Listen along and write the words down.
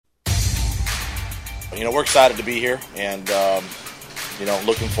We're excited to be here, and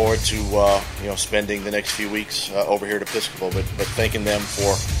looking forward to spending the next few weeks over here at Episcopal, but thanking them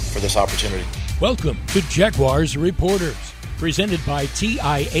for this opportunity. Welcome to Jaguars Reporters, presented by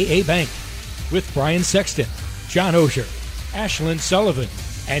TIAA Bank, with Brian Sexton, John Osher, Ashlyn Sullivan,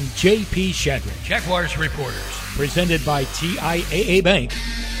 and J.P. Shadrick. Jaguars Reporters, presented by TIAA Bank,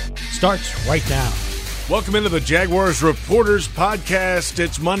 starts right now. Welcome into the Jaguars Reporters podcast.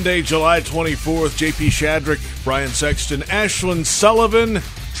 It's Monday, July 24th. J.P. Shadrick, Brian Sexton, Ashlyn Sullivan.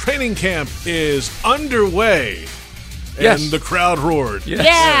 Training camp is underway. Yes. And the crowd roared. Yes.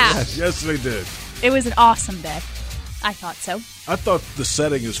 Yeah. Yes, they did. It was an awesome day. I thought so. I thought the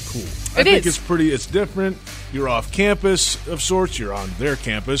setting is cool. I It think is. it's different. You're off campus of sorts. You're on their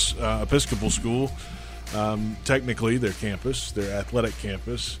campus, Episcopal School. Technically, their campus, their athletic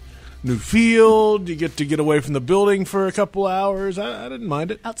campus. New field. You get away from the building for a couple hours. I didn't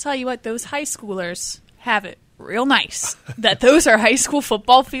mind it. I'll tell you what, those high schoolers have it real nice. That those are high school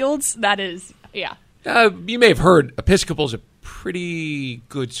football fields, that is, yeah. You may have heard Episcopal's a pretty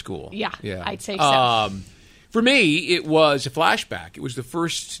good school. Yeah, I'd say so. For me, it was a flashback. It was the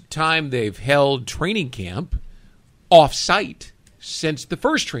first time they've held training camp off-site since the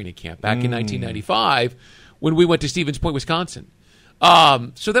first training camp back in 1995 when we went to Stevens Point, Wisconsin.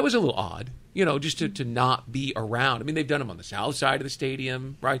 So that was a little odd, just to not be around. I mean, they've done them on the south side of the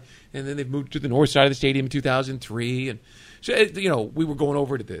stadium, right? And then they've moved to the north side of the stadium in 2003. And so, we were going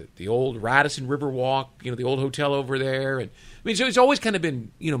over to the old Radisson Riverwalk, the old hotel over there. And I mean, so it's always kind of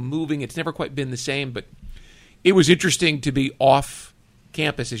been, moving. It's never quite been the same, but it was interesting to be off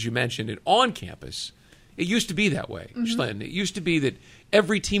campus, as you mentioned, and on campus. It used to be that way, Schlin. It used to be that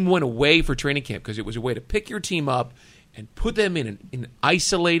every team went away for training camp because it was a way to pick your team up and put them in an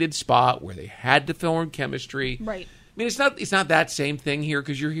isolated spot where they had to form chemistry. Right. I mean, it's not that same thing here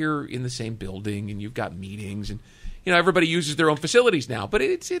because you're here in the same building and you've got meetings and everybody uses their own facilities now. But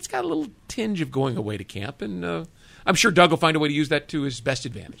it's got a little tinge of going away to camp, and I'm sure Doug will find a way to use that to his best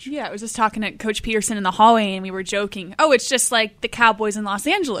advantage. Yeah, I was just talking to Coach Peterson in the hallway, and we were joking. Oh, it's just like the Cowboys in Los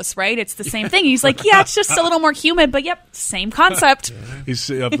Angeles, right? It's the same thing. He's like, yeah, it's just a little more humid, but yep, same concept. He's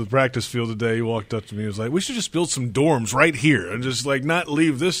up at the practice field today. He walked up to me and was like, we should just build some dorms right here and just not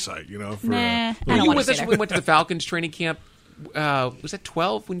leave this site, for Nah, I Were don't you want with to us stay when there. we went to the Falcons training camp? Was that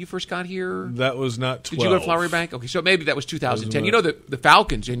 12 when you first got here? That was not 12. Did you go to Flowery Bank? Okay, so maybe that was 2010. The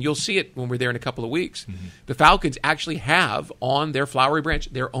Falcons, and you'll see it when we're there in a couple of weeks, the Falcons actually have on their Flowery Branch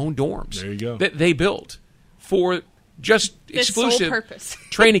their own dorms. There you go. That they built for just This exclusive sole purpose.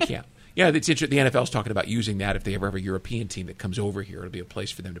 training camp. Yeah, it's interesting. The NFL's talking about using that if they ever have a European team that comes over here. It'll be a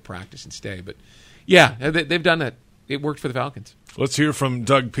place for them to practice and stay. But, yeah, they've done that. It worked for the Falcons. Let's hear from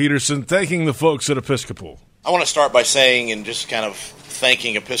Doug Peterson thanking the folks at Episcopal. I want to start by saying and just kind of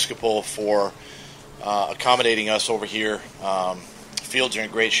thanking Episcopal for accommodating us over here. Fields are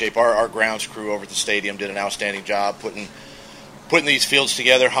in great shape. Our grounds crew over at the stadium did an outstanding job putting these fields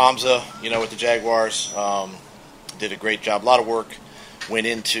together. Hamza, with the Jaguars, did a great job. A lot of work went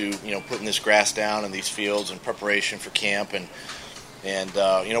into putting this grass down in these fields in preparation for camp, and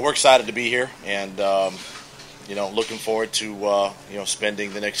we're excited to be here and. Looking forward to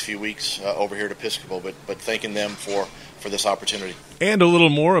spending the next few weeks over here at Episcopal, but thanking them for this opportunity. And a little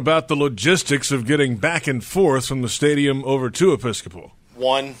more about the logistics of getting back and forth from the stadium over to Episcopal.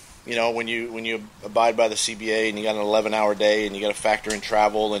 One, when you abide by the CBA and you got an 11-hour day and you got to factor in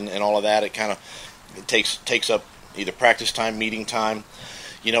travel and all of that, it takes up either practice time, meeting time,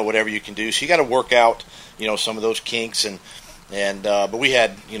 whatever you can do. So you got to work out, some of those kinks but we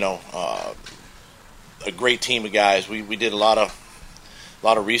had a great team of guys. We did a lot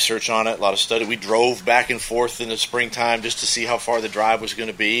of research on it, a lot of study. We drove back and forth in the springtime just to see how far the drive was going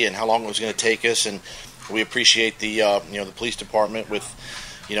to be and how long it was going to take us. And we appreciate the police department with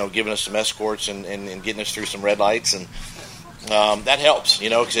giving us some escorts and getting us through some red lights, and that helps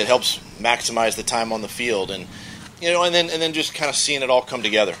because it helps maximize the time on the field and and then just kind of seeing it all come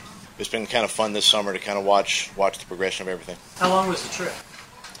together. It's been kind of fun this summer to kind of watch the progression of everything. How long was the trip?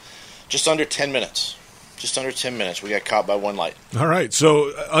 Just under 10 minutes. Just under 10 minutes. We got caught by one light. All right,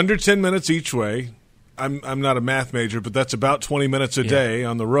 so under 10 minutes each way. I'm not a math major, but that's about 20 minutes a day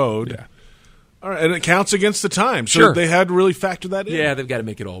on the road. Yeah. All right, and it counts against the time. So Sure. they had to really factor that in. Yeah, they've got to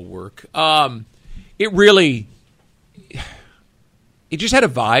make it all work. It just had a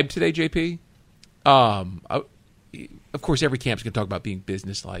vibe today, JP. Of course, every camp's going to talk about being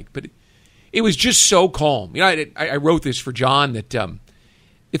businesslike, but it was just so calm. I wrote this for John that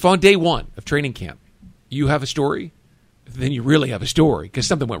if on day one of training camp you have a story, then you really have a story because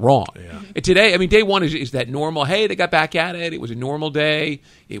something went wrong. Yeah. And today, I mean, day one is that normal, hey, they got back at it. It was a normal day.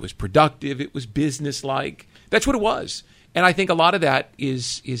 It was productive. It was businesslike. That's what it was. And I think a lot of that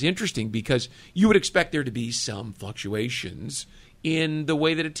is interesting because you would expect there to be some fluctuations in the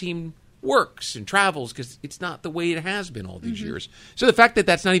way that a team works and travels because it's not the way it has been all these years. So the fact that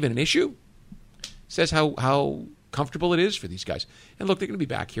that's not even an issue says how comfortable it is for these guys. And look, they're going to be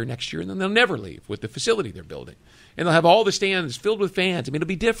back here next year, and then they'll never leave with the facility they're building. And they'll have all the stands filled with fans. I mean, it'll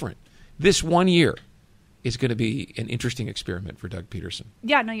be different. This 1 year is going to be an interesting experiment for Doug Peterson.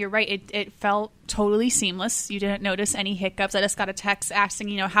 Yeah, no, you're right. It felt totally seamless. You didn't notice any hiccups. I just got a text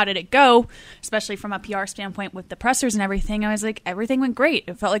asking, how did it go, especially from a PR standpoint with the pressers and everything. I was like, everything went great.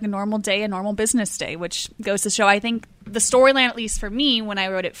 It felt like a normal day, a normal business day, which goes to show, I think, the storyline, at least for me, when I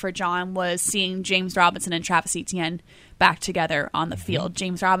wrote it for John, was seeing James Robinson and Travis Etienne back together on the field.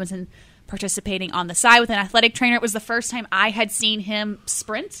 James Robinson participating on the side with an athletic trainer. It was the first time I had seen him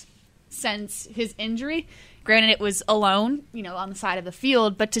sprint since his injury. Granted, it was alone, on the side of the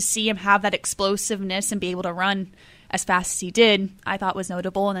field, but to see him have that explosiveness and be able to run as fast as he did, I thought was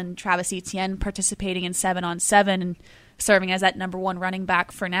notable. And then Travis Etienne participating in 7-on-7 and serving as that number one running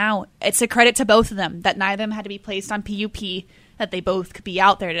back for now. It's a credit to both of them that neither of them had to be placed on PUP, that they both could be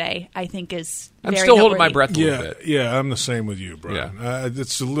out there today, I think is very I'm still holding noteworthy. my breath a little bit. Yeah, I'm the same with you, Brian. Yeah.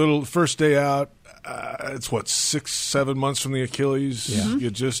 It's a little first day out. It's 6-7 months from the Achilles. Yeah. You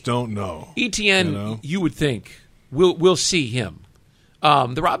just don't know. Etienne, you would think we'll see him.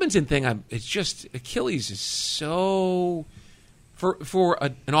 The Robinson thing, it's just Achilles is so for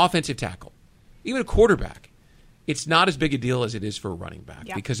an offensive tackle, even a quarterback. It's not as big a deal as it is for a running back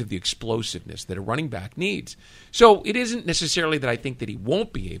because of the explosiveness that a running back needs. So it isn't necessarily that I think that he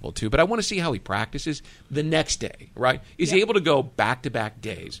won't be able to, but I want to see how he practices the next day, right? Is he able to go back-to-back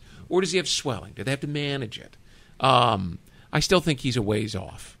days, or does he have swelling? Do they have to manage it? I still think he's a ways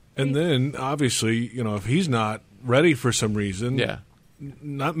off. And then, obviously, if he's not ready for some reason,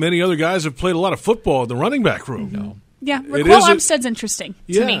 not many other guys have played a lot of football in the running back room. No. Yeah, Raquel Armstead's interesting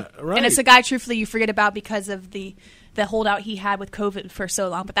to me. Right. And it's a guy, truthfully, you forget about because of the holdout he had with COVID for so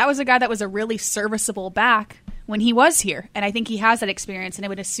long. But that was a guy that was a really serviceable back when he was here. And I think he has that experience. And I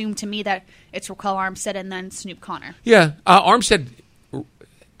would assume to me that it's Raquel Armstead and then Snoop Connor. Yeah, Armstead,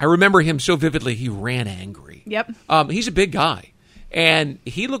 I remember him so vividly, he ran angry. Yep. He's a big guy. And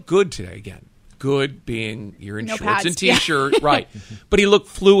he looked good today again. Good being you're in shorts pads. and T-shirt, right. But he looked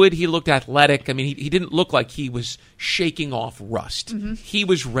fluid. He looked athletic. I mean, he didn't look like he was shaking off rust. He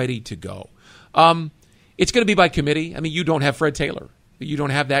was ready to go. It's going to be by committee. I mean, you don't have Fred Taylor. You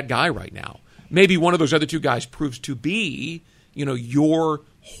don't have that guy right now. Maybe one of those other two guys proves to be, your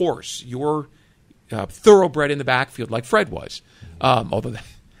horse, your thoroughbred in the backfield like Fred was. Although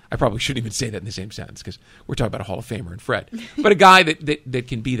I probably shouldn't even say that in the same sentence because we're talking about a Hall of Famer in Fred. But a guy that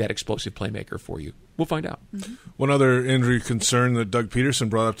can be that explosive playmaker for you. We'll find out. One other injury concern that Doug Peterson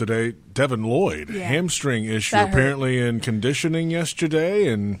brought up today, Devin Lloyd, hamstring issue, apparently in conditioning yesterday,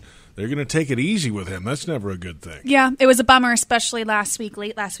 and they're going to take it easy with him. That's never a good thing. Yeah, it was a bummer, especially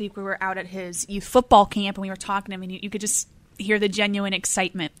late last week we were out at his youth football camp and we were talking to him, and you could just hear the genuine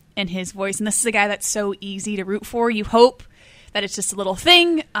excitement in his voice. And this is a guy that's so easy to root for. You hope that it's just a little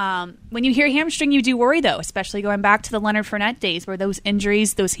thing. When you hear hamstring, you do worry, though, especially going back to the Leonard Fournette days where those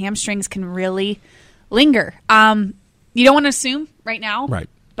injuries, those hamstrings can really linger. You don't want to assume right now. Right.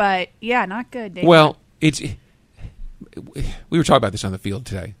 But, yeah, not good. Dave. Well, we were talking about this on the field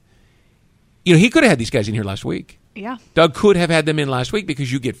today. He could have had these guys in here last week. Yeah. Doug could have had them in last week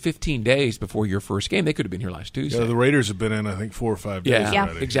because you get 15 days before your first game. They could have been here last Tuesday. Yeah, the Raiders have been in, I think, 4 or 5 days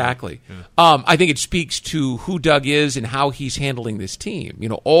already. Exactly. Yeah. I think it speaks to who Doug is and how he's handling this team.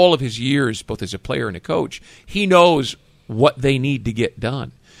 All of his years, both as a player and a coach, he knows what they need to get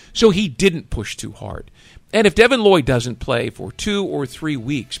done. So he didn't push too hard. And if Devin Lloyd doesn't play for 2 or 3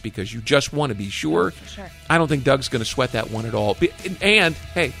 weeks because you just want to be sure, I don't think Doug's going to sweat that one at all. And,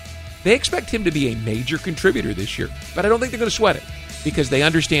 hey, they expect him to be a major contributor this year, but I don't think they're going to sweat it because they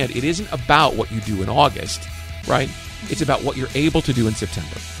understand it isn't about what you do in August, right? It's about what you're able to do in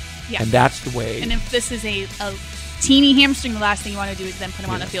September. Yeah. And that's the way. And if this is a teeny hamstring, the last thing you want to do is then put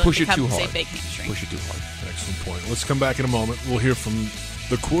him on the field push and it too become, hard. say, big hamstring. Push it too hard. Excellent point. Let's come back in a moment. We'll hear from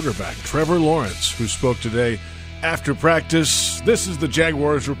the quarterback, Trevor Lawrence, who spoke today after practice. This is the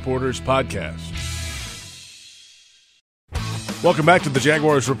Jaguars Reporters podcast. Welcome back to the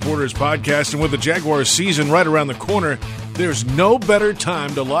Jaguars Reporters podcast. And with the Jaguars season right around the corner, there's no better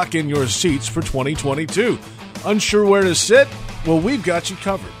time to lock in your seats for 2022. Unsure where to sit? Well, we've got you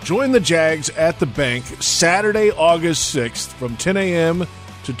covered. Join the Jags at the Bank Saturday, August 6th from 10 a.m.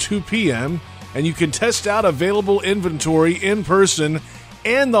 to 2 p.m. and you can test out available inventory in person.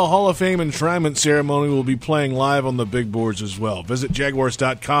 And the Hall of Fame enshrinement ceremony will be playing live on the big boards as well. Visit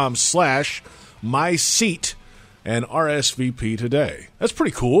jaguars.com/myseat and RSVP today. That's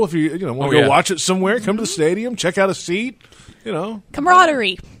pretty cool. If you want to go watch it somewhere, come to the stadium, check out a seat.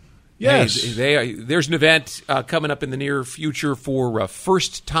 Camaraderie. Yes, there's an event coming up in the near future for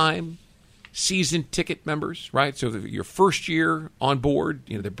first-time season ticket members, right? So your first year on board,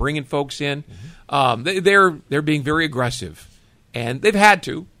 they're bringing folks in. They're being very aggressive. And they've had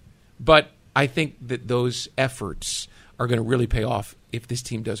to, but I think that those efforts are going to really pay off if this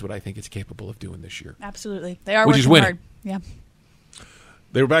team does what I think it's capable of doing this year. Absolutely. They are Which is working winning. hard. Yeah.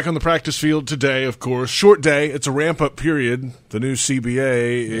 They were back on the practice field today, of course. Short day. It's a ramp-up period. The new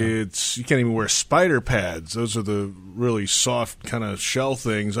CBA, you can't even wear spider pads. Those are the really soft kind of shell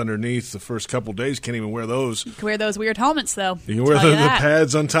things underneath the first couple days. Can't even wear those. You can wear those weird helmets, though. You can wear the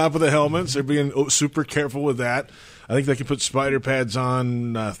pads on top of the helmets. They're being super careful with that. I think they can put spider pads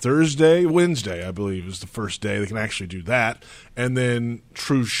on Wednesday, I believe, is the first day. They can actually do that. And then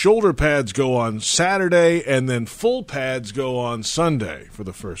true shoulder pads go on Saturday, and then full pads go on Sunday for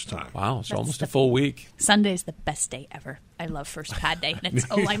the first time. Wow, it's almost a full week. Sunday's the best day ever. I love first pad day. And it's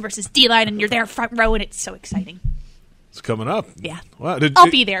O-line versus D-line, and you're there front row, and it's so exciting. It's coming up. Yeah. Wow. I'll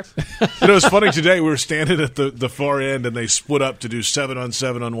be there. It's funny today. We were standing at the far end, and they split up to do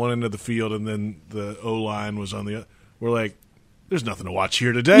 7-on-7 on one end of the field, and then the O-line was on the other. We're like, there's nothing to watch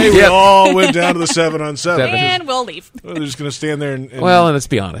here today. We all went down to the 7-on-7. And we'll leave. They're just going to stand there and let's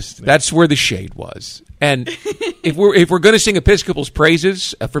be honest. That's where the shade was. And if we're going to sing Episcopal's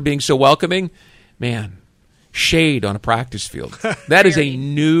praises for being so welcoming, man, shade on a practice field. That is a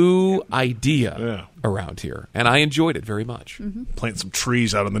new idea around here, and I enjoyed it very much. Mm-hmm. Plant some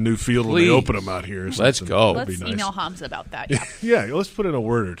trees out on the new field when they open them out here. Let's go. Let's email Hamza about that. Yeah, let's put in a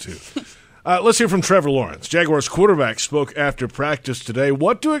word or two. Let's hear from Trevor Lawrence. Jaguars quarterback spoke after practice today.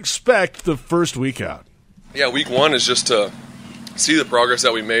 What to expect the first week out? Yeah, week one is just to see the progress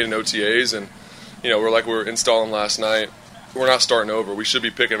that we made in OTAs, and we're installing last night. We're not starting over. We should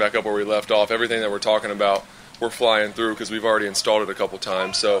be picking back up where we left off. Everything that we're talking about, we're flying through because we've already installed it a couple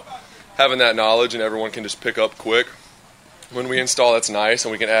times. So having that knowledge and everyone can just pick up quick. When we install, that's nice,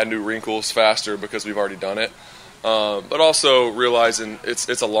 and we can add new wrinkles faster because we've already done it. But also realizing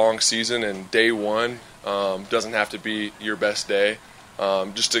it's a long season, and day one doesn't have to be your best day.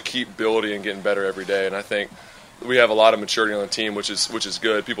 Just to keep building and getting better every day. And I think we have a lot of maturity on the team, which is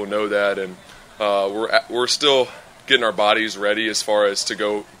good. People know that, and we're still getting our bodies ready as far as to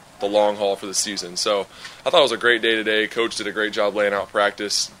go the long haul for the season. So I thought it was a great day today. Coach did a great job laying out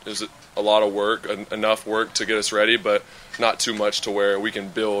practice. It was a lot of work, enough work to get us ready, but not too much to where we can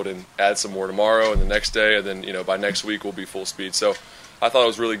build and add some more tomorrow and the next day, and then by next week we'll be full speed. So I thought it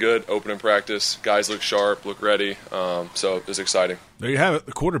was really good. Opening practice, guys look sharp, look ready, so it was exciting. There you have it.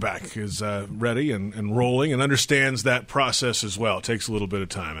 The quarterback is ready and rolling and understands that process as well. It takes a little bit of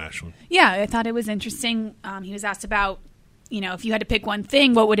time, Ashlyn. Yeah, I thought it was interesting. He was asked about, if you had to pick one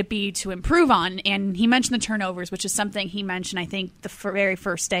thing, what would it be to improve on? And he mentioned the turnovers, which is something he mentioned, I think, the very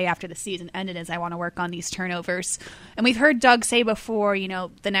first day after the season ended, is I want to work on these turnovers. And we've heard Doug say before,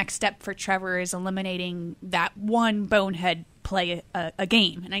 the next step for Trevor is eliminating that one bonehead play a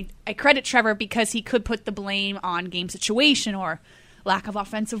game. And I credit Trevor because he could put the blame on game situation or lack of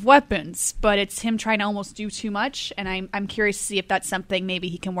offensive weapons, but it's him trying to almost do too much. And I'm curious to see if that's something maybe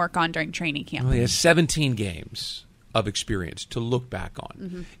he can work on during training camp. Well, he has 17 games of experience to look back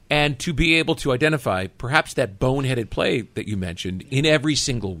on and to be able to identify perhaps that boneheaded play that you mentioned in every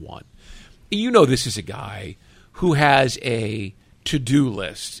single one. This is a guy who has a to-do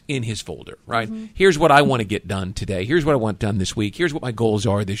list in his folder, right? Here's what I want to get done today. Here's what I want done this week. Here's what my goals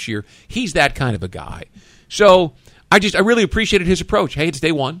are this year. He's that kind of a guy. So I really appreciated his approach. Hey, it's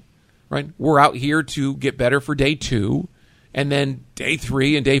day one, right? We're out here to get better for day two, and then day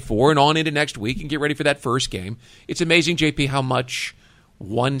 3 and day 4 and on into next week and get ready for that first game. It's amazing, JP, how much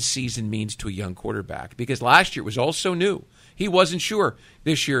one season means to a young quarterback, because last year it was all so new. He wasn't sure.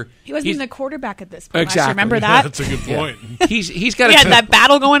 This year he wasn't even the quarterback at this point. Exactly. Last year. Remember that? That's a good point. He's got that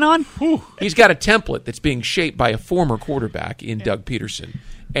battle going on. He's got a template that's being shaped by a former quarterback in Doug Peterson,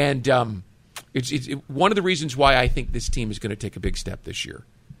 and it's one of the reasons why I think this team is going to take a big step this year.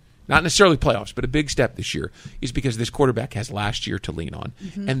 Not necessarily playoffs, but a big step this year is because this quarterback has last year to lean on.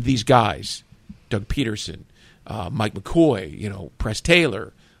 And these guys, Doug Peterson, Mike McCoy, Press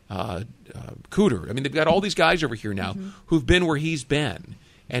Taylor, Cooter. I mean, they've got all these guys over here now who've been where he's been.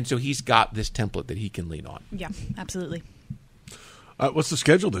 And so he's got this template that he can lean on. Yeah, absolutely. What's the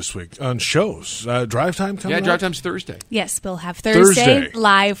schedule this week on shows? Drive time coming up? Drive time's Thursday. Yes, we'll have Thursday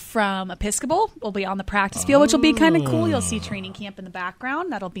live from Episcopal. We'll be on the practice field, which will be kind of cool. You'll see training camp in the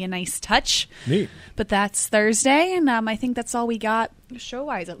background. That'll be a nice touch. Neat. But that's Thursday, and I think that's all we got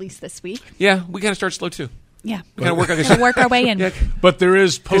show-wise, at least this week. Yeah, we got to start slow, too. Yeah. We got to We'll work our way in. Yeah. But there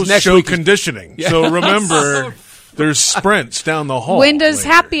is post-show conditioning. Yeah. So remember, there's sprints down the hall. When does later.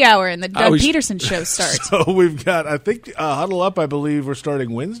 happy hour and the Doug Peterson show start? So we've got, I think, Huddle Up, I believe we're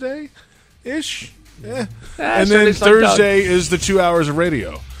starting Wednesday-ish. Yeah. And then Thursday is the 2 hours of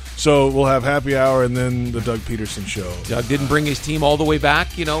radio. So we'll have happy hour and then the Doug Peterson show. Doug didn't bring his team all the way back,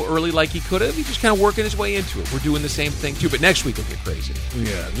 early like he could have. He's just kind of working his way into it. We're doing the same thing, too. But next week will get crazy.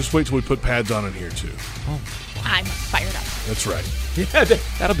 Yeah, just wait till we put pads on in here, too. Oh, I'm fired up. That's right. Yeah,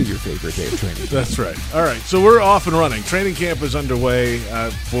 that'll be your favorite day of training. That's right. All right, so we're off and running. Training camp is underway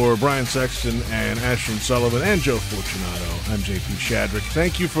for Brian Sexton and Ashlyn Sullivan and Joe Fortunato. I'm JP Shadrick.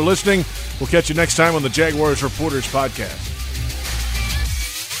 Thank you for listening. We'll catch you next time on the Jaguars Reporters podcast.